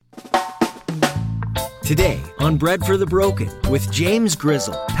Today on Bread for the Broken with James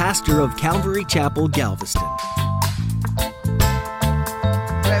Grizzle, pastor of Calvary Chapel, Galveston.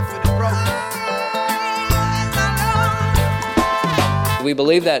 Bread for the broken. We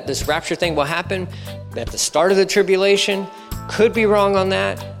believe that this rapture thing will happen at the start of the tribulation. Could be wrong on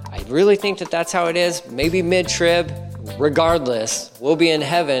that. I really think that that's how it is. Maybe mid-trib. Regardless, we'll be in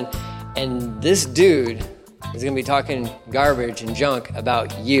heaven, and this dude is going to be talking garbage and junk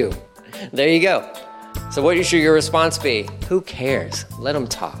about you. There you go. So what should your response be? Who cares? Let them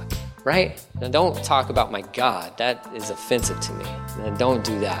talk, right? Now don't talk about my God. That is offensive to me. Now don't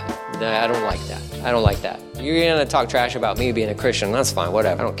do that. I don't like that. I don't like that. You're going to talk trash about me being a Christian. That's fine.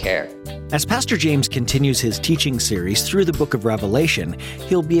 Whatever. I don't care. As Pastor James continues his teaching series through the book of Revelation,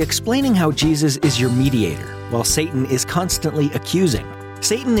 he'll be explaining how Jesus is your mediator, while Satan is constantly accusing.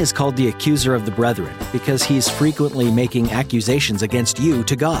 Satan is called the accuser of the brethren because he's frequently making accusations against you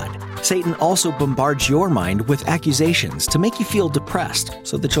to God. Satan also bombards your mind with accusations to make you feel depressed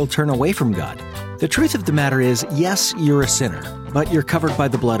so that you'll turn away from God. The truth of the matter is, yes, you're a sinner, but you're covered by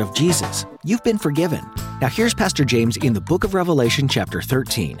the blood of Jesus. You've been forgiven. Now here's Pastor James in the book of Revelation chapter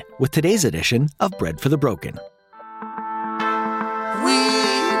 13 with today's edition of Bread for the Broken. We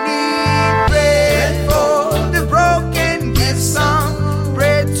need bread for the broken. Give some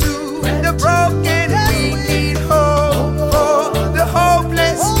bread to the broken. We need hope for the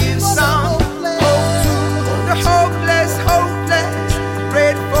hopeless. Give some hope to the hopeless.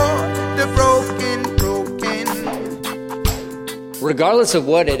 Bread for the broken. Regardless of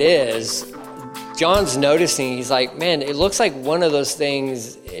what it is, John's noticing, he's like, man, it looks like one of those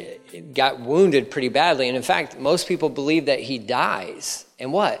things it got wounded pretty badly. And in fact, most people believe that he dies.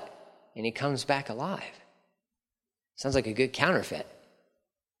 And what? And he comes back alive. Sounds like a good counterfeit,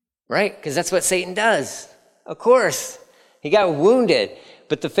 right? Because that's what Satan does. Of course, he got wounded,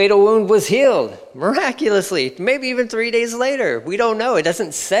 but the fatal wound was healed miraculously, maybe even 3 days later. We don't know. It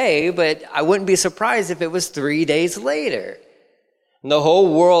doesn't say, but I wouldn't be surprised if it was 3 days later. And the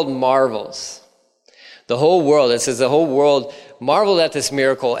whole world marvels. The whole world, it says the whole world marveled at this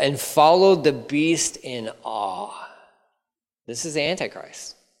miracle and followed the beast in awe. This is the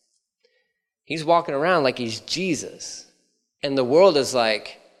Antichrist. He's walking around like he's Jesus. And the world is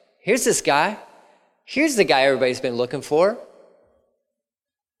like, here's this guy. Here's the guy everybody's been looking for.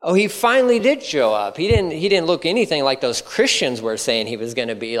 Oh, he finally did show up. He didn't look anything like those Christians were saying he was going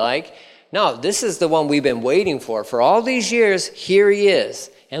to be like. No, this is the one we've been waiting for. For all these years, here he is.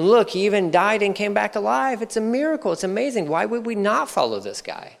 And look, he even died and came back alive. It's a miracle. It's amazing. Why would we not follow this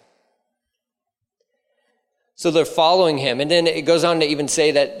guy? So they're following him. And then it goes on to even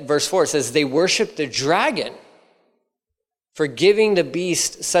say that, verse 4 says, they worship the dragon for giving the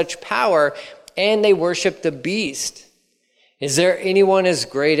beast such power, and they worship the beast. Is there anyone as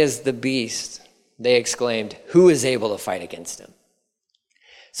great as the beast? They exclaimed. Who is able to fight against him?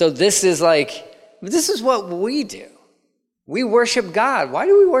 So this is what we do. We worship God. Why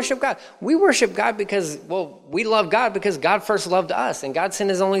do we worship God? We worship God because, we love God because God first loved us, and God sent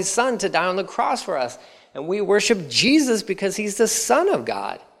his only son to die on the cross for us. And we worship Jesus because he's the Son of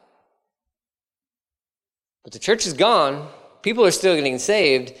God. But the church is gone. People are still getting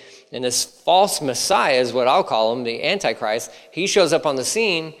saved, and this false Messiah is what I'll call him, the Antichrist. He shows up on the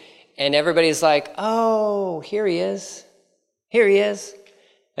scene, and everybody's like, oh, here he is. Here he is.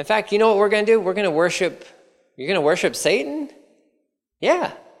 In fact, you know what we're going to do? You're going to worship Satan?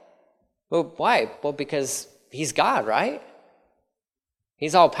 Yeah. Well, why? Well, because he's God, right?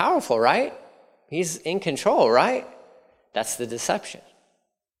 He's all powerful, right? He's in control, right? That's the deception.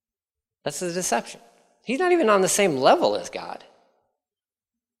 That's the deception. He's not even on the same level as God.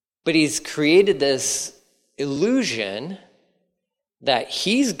 But he's created this illusion that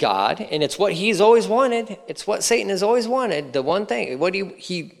he's God, and it's what he's always wanted. It's what Satan has always wanted. The one thing,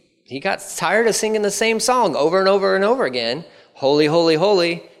 he got tired of singing the same song over and over and over again. Holy, holy,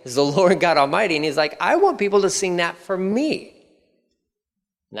 holy is the Lord God Almighty. And he's like, I want people to sing that for me.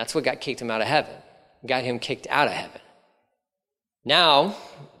 And that's what kicked him out of heaven. Got him kicked out of heaven. Now,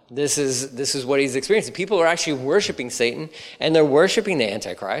 this is what he's experiencing. People are actually worshiping Satan, and they're worshiping the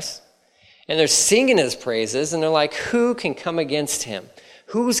Antichrist. And they're singing his praises, and they're like, who can come against him?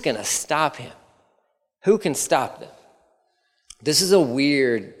 Who's going to stop him? Who can stop them? This is a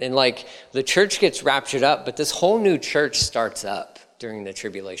weird, and the church gets raptured up, but this whole new church starts up during the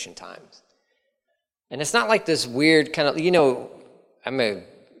tribulation times. And it's not like this weird kind of, I'm a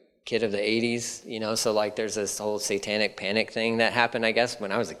kid of the 80s, so there's this whole satanic panic thing that happened, I guess,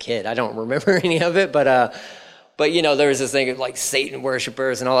 when I was a kid. I don't remember any of it, but there was this thing of Satan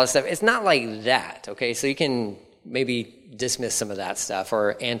worshipers and all that stuff. It's not like that, okay? So you can maybe dismiss some of that stuff,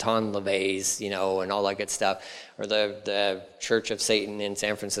 or Anton LaVey's, and all that good stuff, or the Church of Satan in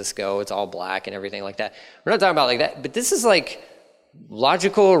San Francisco, it's all black and everything like that. We're not talking about like that, but this is like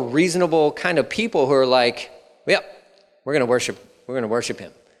logical, reasonable kind of people who are like, yep, we're going to worship him.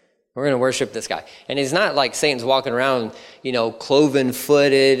 We're going to worship this guy. And he's not like Satan's walking around,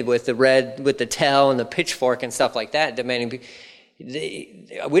 cloven-footed with the tail and the pitchfork and stuff like that, demanding.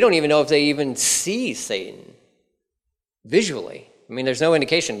 We don't even know if they even see Satan visually. I mean, there's no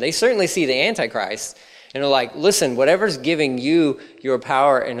indication. They certainly see the Antichrist, and they're like, listen, whatever's giving you your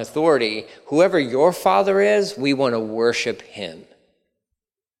power and authority, whoever your father is, we want to worship him.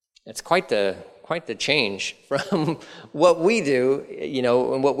 It's quite the change from what we do,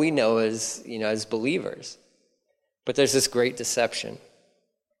 and what we know as, as believers. But there's this great deception.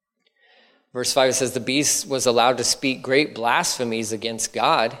 Verse 5 says, the beast was allowed to speak great blasphemies against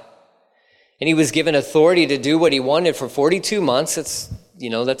God, and he was given authority to do what he wanted for 42 months. That's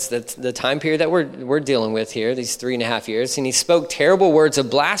the time period that we're dealing with here, these 3.5 years. And he spoke terrible words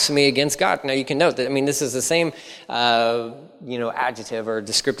of blasphemy against God. Now you can note that, this is the same, adjective or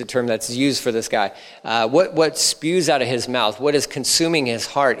descriptive term that's used for this guy. What spews out of his mouth, what is consuming his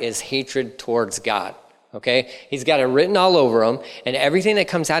heart is hatred towards God. Okay? He's got it written all over him, and everything that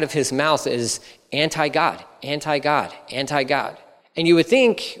comes out of his mouth is anti-God, anti-God, anti-God. And you would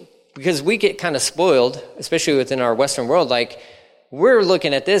think, because we get kind of spoiled, especially within our Western world, like, we're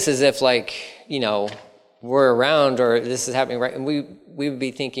looking at this as if, like, we're around or this is happening right. And we would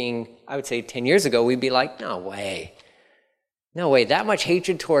be thinking, I would say 10 years ago, we'd be like, no way, that much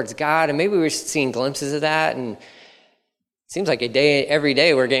hatred towards God. And maybe we're seeing glimpses of that. And it seems like every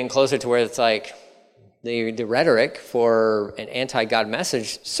day we're getting closer to where it's like the rhetoric for an anti-God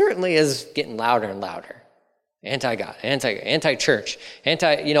message certainly is getting louder and louder. Anti-God, anti-church,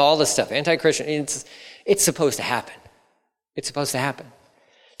 all this stuff, anti-Christian. It's supposed to happen. It's supposed to happen.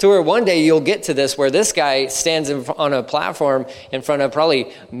 To where one day you'll get to this where this guy stands on a platform in front of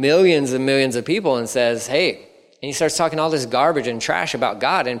probably millions and millions of people and says, hey, and he starts talking all this garbage and trash about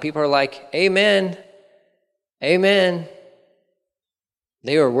God, and people are like, amen, amen.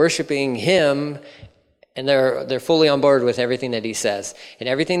 They are worshiping him, and they're fully on board with everything that he says. And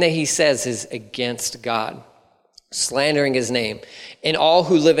everything that he says is against God, slandering his name. And all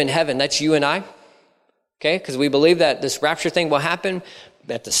who live in heaven, that's you and I. Okay, because we believe that this rapture thing will happen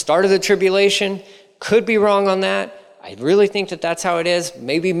at the start of the tribulation. Could be wrong on that. I really think that that's how it is.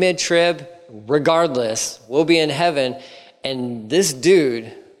 Maybe mid-trib. Regardless, we'll be in heaven, and this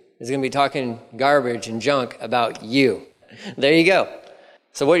dude is going to be talking garbage and junk about you. There you go.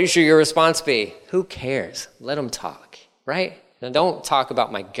 So what should your response be? Who cares? Let them talk, right? Now don't talk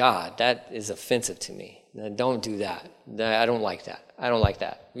about my God. That is offensive to me. Now, don't do that. I don't like that.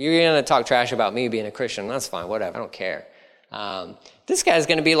 If you're going to talk trash about me being a Christian, that's fine, whatever. I don't care. This guy's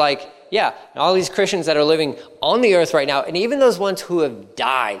going to be like, yeah, all these Christians that are living on the earth right now, and even those ones who have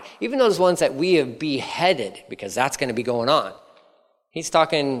died, even those ones that we have beheaded, because that's going to be going on. He's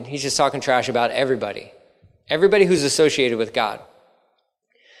just talking trash about everybody who's associated with God.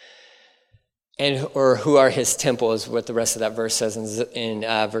 Or who are his temple is what the rest of that verse says in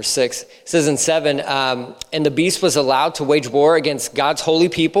verse 6. It says in 7, and the beast was allowed to wage war against God's holy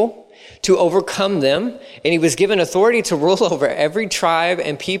people, to overcome them, and he was given authority to rule over every tribe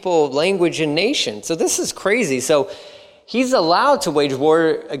and people, language, and nation. So this is crazy. So he's allowed to wage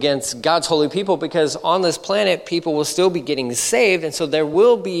war against God's holy people because on this planet, people will still be getting saved, and so there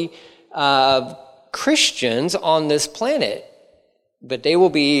will be Christians on this planet, but they will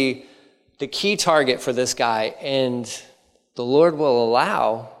be the key target for this guy, and the Lord will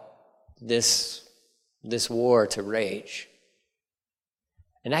allow this war to rage.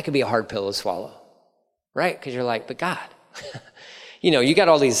 And that could be a hard pill to swallow, right? Because you're like, but God, you got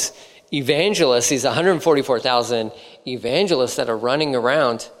all these evangelists, these 144,000 evangelists that are running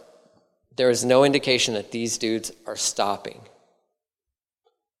around. There is no indication that these dudes are stopping.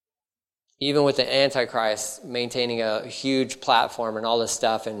 Even with the Antichrist maintaining a huge platform and all this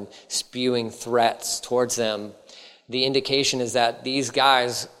stuff and spewing threats towards them, the indication is that these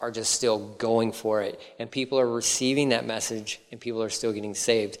guys are just still going for it. And people are receiving that message and people are still getting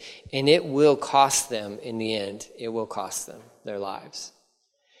saved. And it will cost them in the end. It will cost them their lives.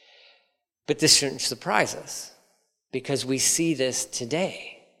 But this shouldn't surprise us because we see this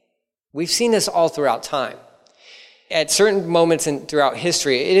today. We've seen this all throughout time. At certain moments throughout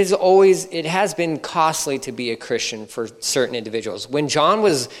history, it has been costly to be a Christian for certain individuals. When John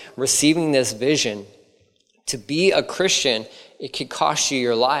was receiving this vision, to be a Christian, it could cost you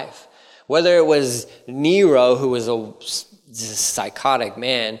your life. Whether it was Nero, who was a psychotic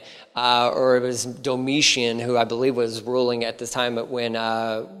man, or it was Domitian, who I believe was ruling at the time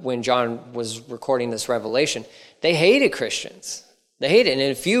when John was recording this revelation. They hated Christians. They hated it.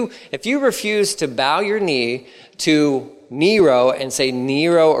 And if you refuse to bow your knee to Nero and say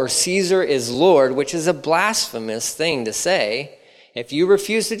Nero or Caesar is Lord, which is a blasphemous thing to say, if you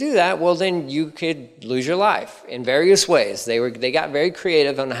refuse to do that, well, then you could lose your life in various ways. They got very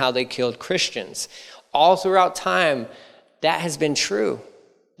creative on how they killed Christians. All throughout time, that has been true.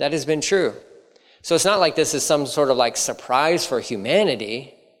 That has been true. So it's not like this is some sort of like surprise for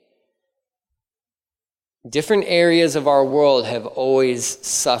humanity. Different areas of our world have always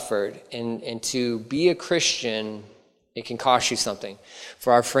suffered, and to be a Christian, it can cost you something.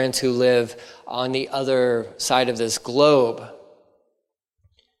 For our friends who live on the other side of this globe,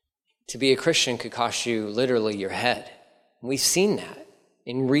 to be a Christian could cost you literally your head. We've seen that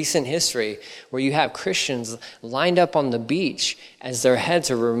in recent history, where you have Christians lined up on the beach as their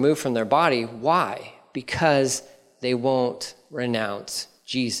heads are removed from their body. Why? Because they won't renounce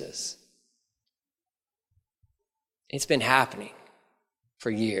Jesus. It's been happening for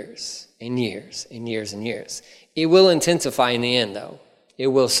years and years and years and years. It will intensify in the end, though. It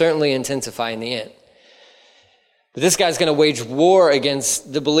will certainly intensify in the end. But this guy's going to wage war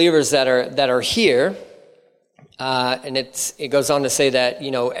against the believers that are here. And it goes on to say that,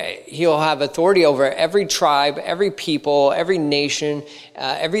 he'll have authority over every tribe, every people, every nation,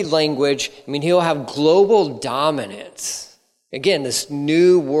 every language. I mean, he'll have global dominance. Again, this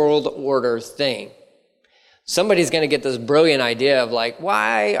new world order thing. Somebody's going to get this brilliant idea of like,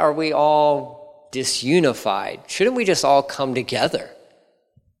 why are we all disunified? Shouldn't we just all come together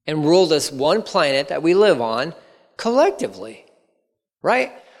and rule this one planet that we live on collectively,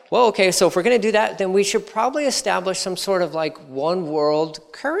 right? Well, okay, so if we're going to do that, then we should probably establish some sort of like one world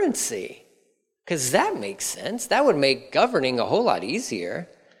currency, because that makes sense. That would make governing a whole lot easier.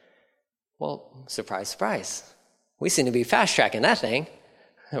 Well, surprise, surprise. We seem to be fast-tracking that thing,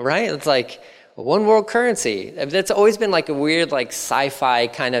 right? It's like one world currency. That's always been like a weird like sci-fi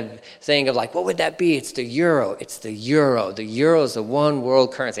kind of thing of like, what would that be? It's the euro. It's the euro. The euro is the one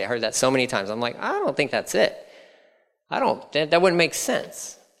world currency. I heard that so many times. I'm like, I don't think that's it. That wouldn't make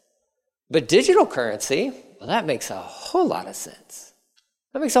sense. But digital currency, well, that makes a whole lot of sense.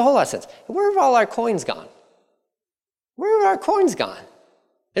 That makes a whole lot of sense. Where have all our coins gone? Where have our coins gone?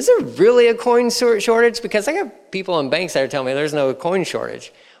 Is there really a coin shortage? Because I got people in banks that are telling me there's no coin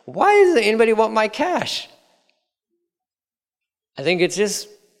shortage. Why does anybody want my cash? I think it's just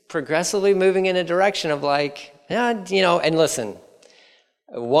progressively moving in a direction of like, and listen,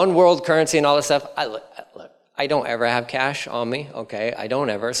 one world currency and all this stuff. Look, I don't ever have cash on me, okay? I don't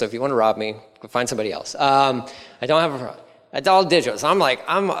ever. So if you want to rob me, find somebody else. I don't have it's all digital. So I'm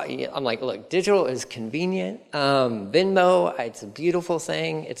like, look, digital is convenient. Venmo, it's a beautiful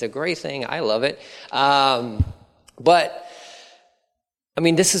thing. It's a great thing. I love it. But I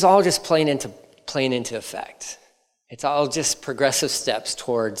mean, this is all just playing into effect. It's all just progressive steps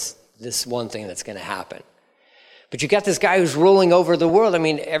towards this one thing that's going to happen. But you got this guy who's ruling over the world. I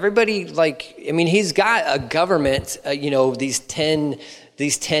mean, everybody he's got a government, these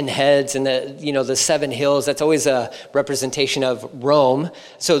 10 heads and the 7 hills. That's always a representation of Rome.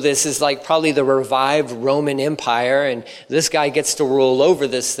 So this is like probably the revived Roman Empire. And this guy gets to rule over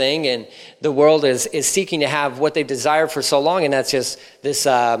this thing. And the world is seeking to have what they've desired for so long. And that's just this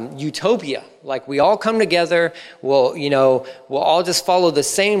utopia. Like we all come together. We'll all just follow the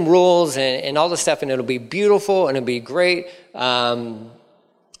same rules and all this stuff. And it'll be beautiful and it'll be great.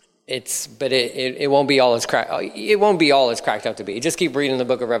 It won't be all it's cracked up to be. Just keep reading the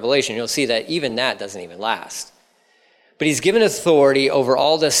book of Revelation. You'll see that even that doesn't even last. But he's given authority over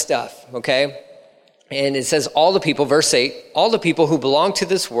all this stuff, okay? And it says all the people, verse 8, all the people who belong to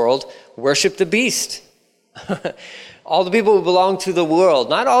this world worship the beast. All the people who belong to the world,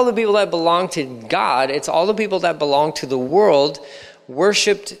 not all the people that belong to God. It's all the people that belong to the world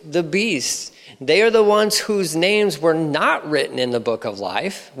worshiped the beast. They are the ones whose names were not written in the book of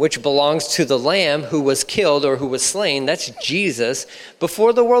life, which belongs to the Lamb who was killed or who was slain. That's Jesus,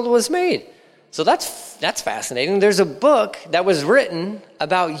 before the world was made. So that's fascinating. There's a book that was written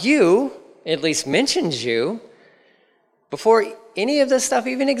about you, at least mentions you, before any of this stuff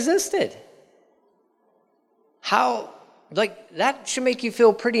even existed. That should make you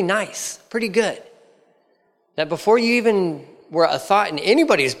feel pretty nice, pretty good. That before you even were a thought in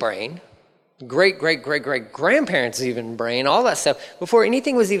anybody's brain, great-great-great-great-grandparents' even brain, all that stuff, before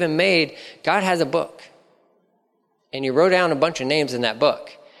anything was even made, God has a book. And he wrote down a bunch of names in that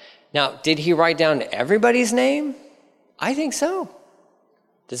book. Now, did he write down everybody's name? I think so.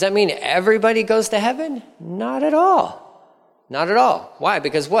 Does that mean everybody goes to heaven? Not at all. Not at all. Why?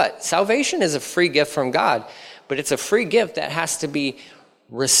 Because what? Salvation is a free gift from God, but it's a free gift that has to be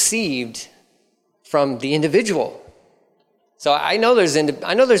received from the individual. So I know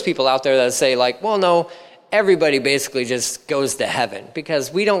there's people out there that say like, well, no, everybody basically just goes to heaven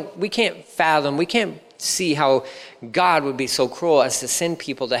because we can't fathom, we can't see how God would be so cruel as to send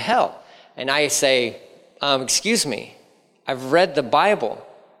people to hell. And I say, excuse me, I've read the Bible.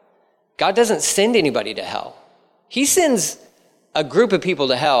 God doesn't send anybody to hell. He sends a group of people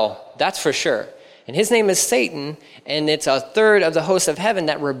to hell, that's for sure. And his name is Satan, and it's a third of the host of heaven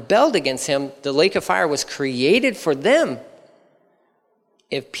that rebelled against him. The lake of fire was created for them.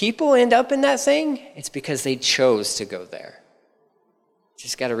 If people end up in that thing, it's because they chose to go there.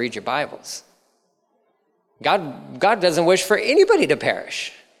 Just got to read your Bibles. God doesn't wish for anybody to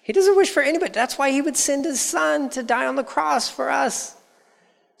perish. He doesn't wish for anybody. That's why he would send his son to die on the cross for us,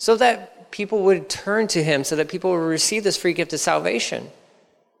 so that people would turn to him, so that people would receive this free gift of salvation.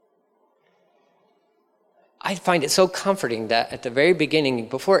 I find it so comforting that at the very beginning,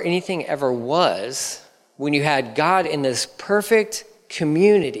 before anything ever was, when you had God in this perfect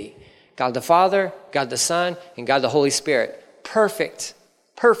community, God the Father, God the Son, and God the Holy Spirit, perfect,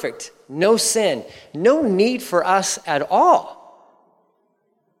 no sin, no need for us at all.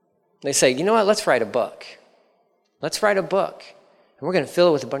 They say, you know what, let's write a book. Let's write a book. And we're going to fill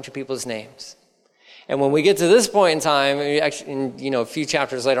it with a bunch of people's names. And when we get to this point in time, actually, a few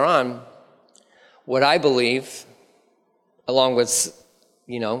chapters later on, what I believe, along with,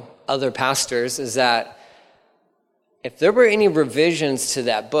 other pastors, is that if there were any revisions to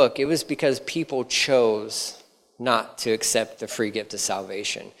that book, it was because people chose not to accept the free gift of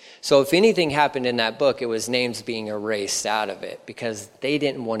salvation. So if anything happened in that book, it was names being erased out of it because they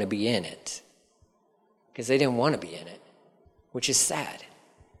didn't want to be in it. Because they didn't want to be in it, which is sad.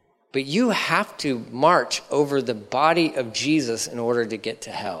 But you have to march over the body of Jesus in order to get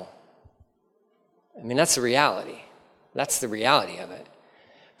to hell. I mean, that's the reality. That's the reality of it.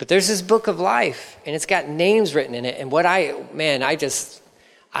 But there's this book of life, and it's got names written in it. And I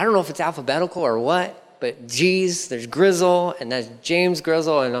don't know if it's alphabetical or what, but there's Grizzle, and that's James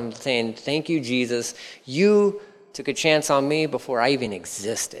Grizzle, and I'm saying, thank you, Jesus. You took a chance on me before I even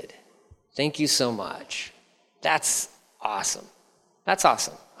existed. Thank you so much. That's awesome. That's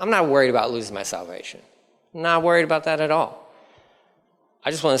awesome. I'm not worried about losing my salvation. I'm not worried about that at all.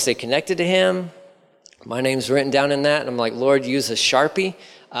 I just want to stay connected to him. My name's written down in that, and I'm like, Lord, use a Sharpie.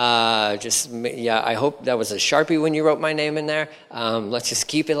 I hope that was a Sharpie when you wrote my name in there. Let's just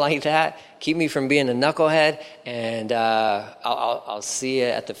keep it like that. Keep me from being a knucklehead, and I'll see you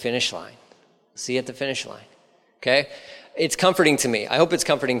at the finish line. See you at the finish line, okay? It's comforting to me. I hope it's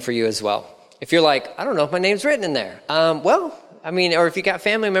comforting for you as well. If you're like, I don't know if my name's written in there. Or if you got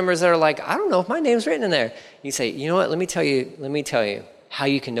family members that are like, I don't know if my name's written in there. You say, you know what, let me tell you how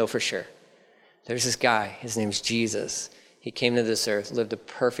you can know for sure. There's this guy, his name's Jesus. He came to this earth, lived a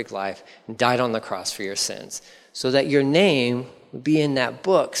perfect life, and died on the cross for your sins, so that your name would be in that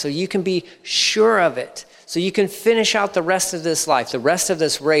book, so you can be sure of it, so you can finish out the rest of this life, the rest of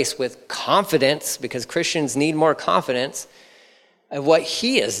this race with confidence, because Christians need more confidence of what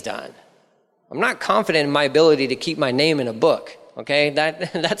he has done. I'm not confident in my ability to keep my name in a book, okay?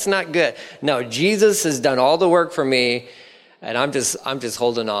 That's not good. No, Jesus has done all the work for me, and I'm just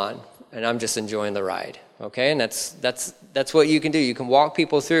holding on. And I'm just enjoying the ride, okay? And that's what you can do. You can walk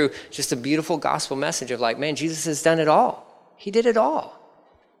people through just a beautiful gospel message of like, man, Jesus has done it all. He did it all.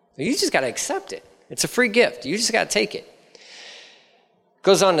 You just got to accept it. It's a free gift. You just got to take it.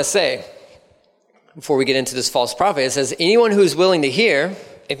 Goes on to say, before we get into this false prophet, it says, anyone who's willing to hear,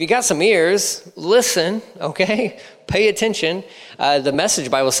 if you got some ears, listen, okay? Pay attention. The Message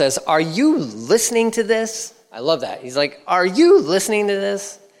Bible says, are you listening to this? I love that. He's like, are you listening to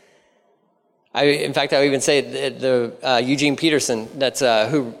this? In fact, I would even say the Eugene Peterson, that's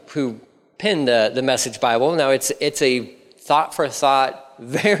who penned the Message Bible. Now, it's a thought for thought,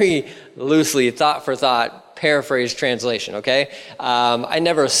 very loosely thought for thought paraphrase translation. Okay, I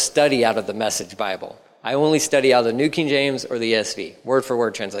never study out of the Message Bible. I only study out of the New King James or the ESV, word for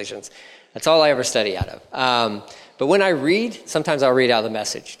word translations. That's all I ever study out of. But when I read, sometimes I'll read out of the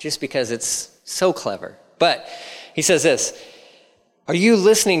Message, just because it's so clever. But he says this. Are you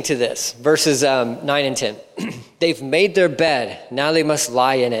listening to this? Verses 9 and 10. They've made their bed. Now they must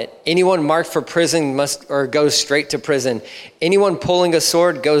lie in it. Anyone marked for prison goes straight to prison. Anyone pulling a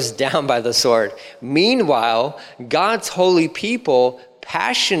sword goes down by the sword. Meanwhile, God's holy people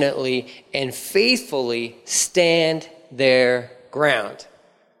passionately and faithfully stand their ground.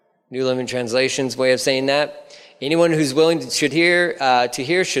 New Living Translation's way of saying that. Anyone who's willing should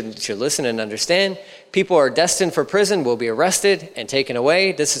listen and understand. People are destined for prison, will be arrested and taken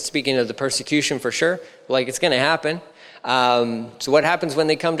away. This is speaking of the persecution for sure. Like, it's going to happen. So what happens when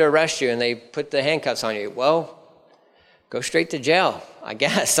they come to arrest you and they put the handcuffs on you? Well, go straight to jail, I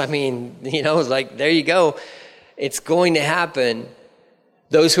guess. I mean, like, there you go. It's going to happen.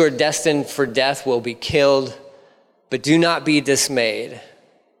 Those who are destined for death will be killed, but do not be dismayed.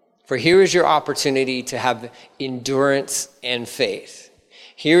 For here is your opportunity to have endurance and faith.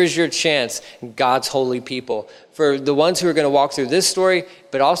 Here is your chance, God's holy people. For the ones who are going to walk through this story,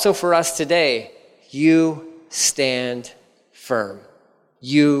 but also for us today, you stand firm.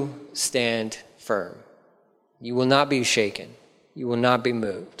 You stand firm. You will not be shaken. You will not be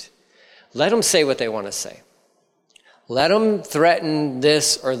moved. Let them say what they want to say. Let them threaten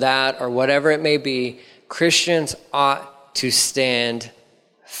this or that or whatever it may be. Christians ought to stand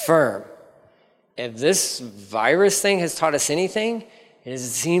firm. If this virus thing has taught us anything, it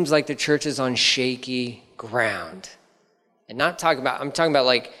seems like the church is on shaky ground. And I'm talking about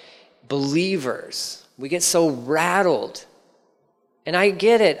like believers. We get so rattled. And I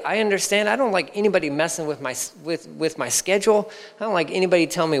get it. I understand. I don't like anybody messing with my schedule. I don't like anybody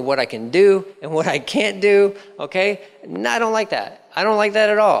telling me what I can do and what I can't do, okay? No, I don't like that. I don't like that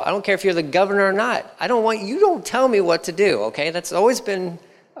at all. I don't care if you're the governor or not. You don't tell me what to do, okay? That's always been,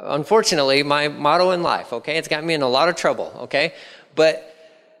 unfortunately, my motto in life, okay? It's got me in a lot of trouble, okay? But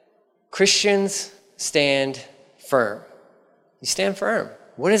Christians stand firm. You stand firm.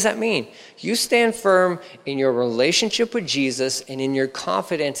 What does that mean? You stand firm in your relationship with Jesus and in your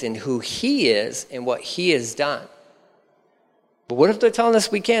confidence in who he is and what he has done. But what if they're telling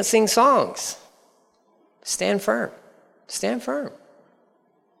us we can't sing songs? Stand firm. Stand firm.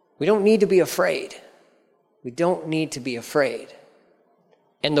 We don't need to be afraid. We don't need to be afraid.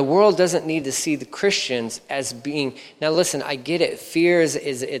 And the world doesn't need to see the Christians as being, now listen, I get it. Fear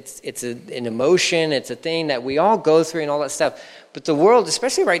it's an emotion. It's a thing that we all go through and all that stuff. But the world,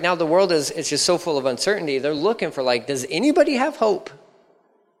 especially right now, the world is just so full of uncertainty. They're looking for does anybody have hope?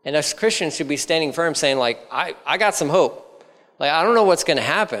 And us Christians should be standing firm saying I got some hope. I don't know what's going to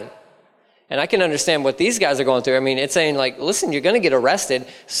happen. And I can understand what these guys are going through. I mean, it's saying listen, you're going to get arrested.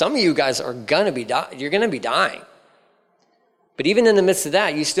 Some of you guys are going to be you're going to be dying. But even in the midst of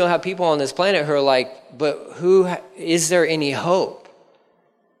that, you still have people on this planet who are but is there any hope?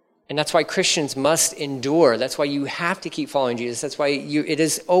 And that's why Christians must endure. That's why you have to keep following Jesus. That's why it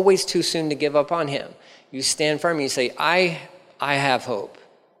is always too soon to give up on him. You stand firm and you say, I have hope.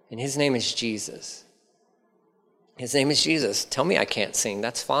 And his name is Jesus. His name is Jesus. Tell me I can't sing.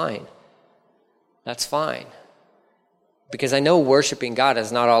 That's fine. That's fine. Because I know worshiping God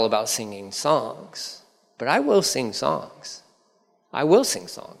is not all about singing songs. But I will sing songs. I will sing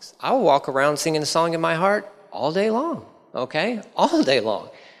songs. I will walk around singing a song in my heart all day long, okay? All day long.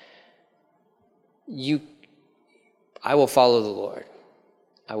 I will follow the Lord.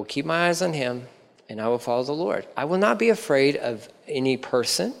 I will keep my eyes on him, and I will follow the Lord. I will not be afraid of any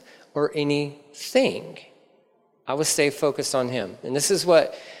person or anything. I will stay focused on him. And this is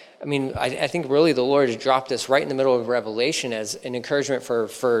what, I think really the Lord has dropped this right in the middle of Revelation as an encouragement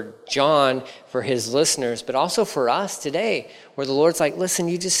for John, for his listeners, but also for us today, where the Lord's like, listen,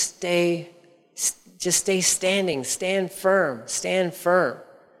 you just stay standing, stand firm.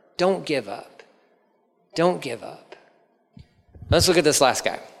 Don't give up. Don't give up. Let's look at this last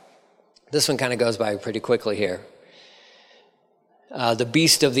guy. This one kind of goes by pretty quickly here. The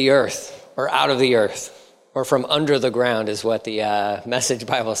beast of the earth, or out of the earth, or from under the ground is what the Message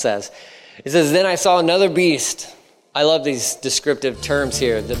Bible says. It says, then I saw another beast. I love these descriptive terms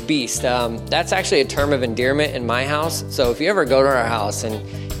here, the beast. That's actually a term of endearment in my house. So if you ever go to our house and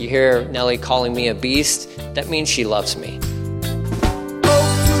you hear Nellie calling me a beast, that means she loves me.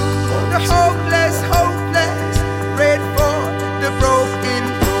 The hopeless, bread for the broken.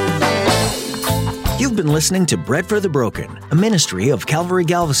 You've been listening to Bread for the Broken, a ministry of Calvary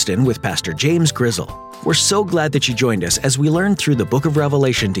Galveston with Pastor James Grizzle. We're so glad that you joined us as we learn through the book of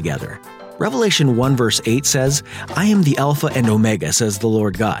Revelation together. Revelation 1 verse 8 says, I am the Alpha and Omega, says the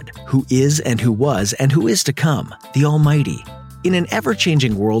Lord God, who is and who was and who is to come, the Almighty. In an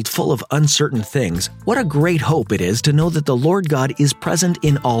ever-changing world full of uncertain things, what a great hope it is to know that the Lord God is present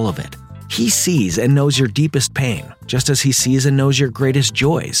in all of it. He sees and knows your deepest pain, just as he sees and knows your greatest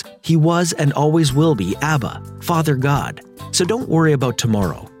joys. He was and always will be Abba, Father God. So don't worry about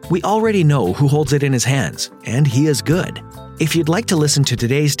tomorrow. We already know who holds it in his hands, and he is good. If you'd like to listen to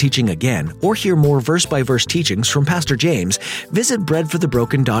today's teaching again or hear more verse-by-verse teachings from Pastor James, visit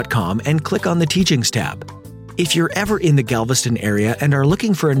breadforthebroken.com and click on the Teachings tab. If you're ever in the Galveston area and are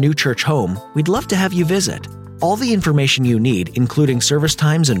looking for a new church home, we'd love to have you visit. All the information you need, including service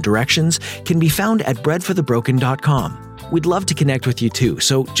times and directions, can be found at breadforthebroken.com. We'd love to connect with you too,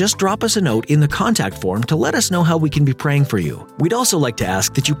 so just drop us a note in the contact form to let us know how we can be praying for you. We'd also like to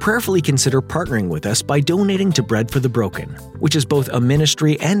ask that you prayerfully consider partnering with us by donating to Bread for the Broken, which is both a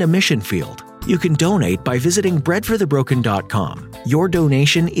ministry and a mission field. You can donate by visiting breadforthebroken.com. Your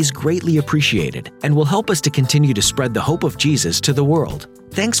donation is greatly appreciated and will help us to continue to spread the hope of Jesus to the world.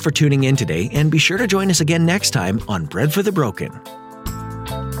 Thanks for tuning in today, and be sure to join us again next time on Bread for the Broken.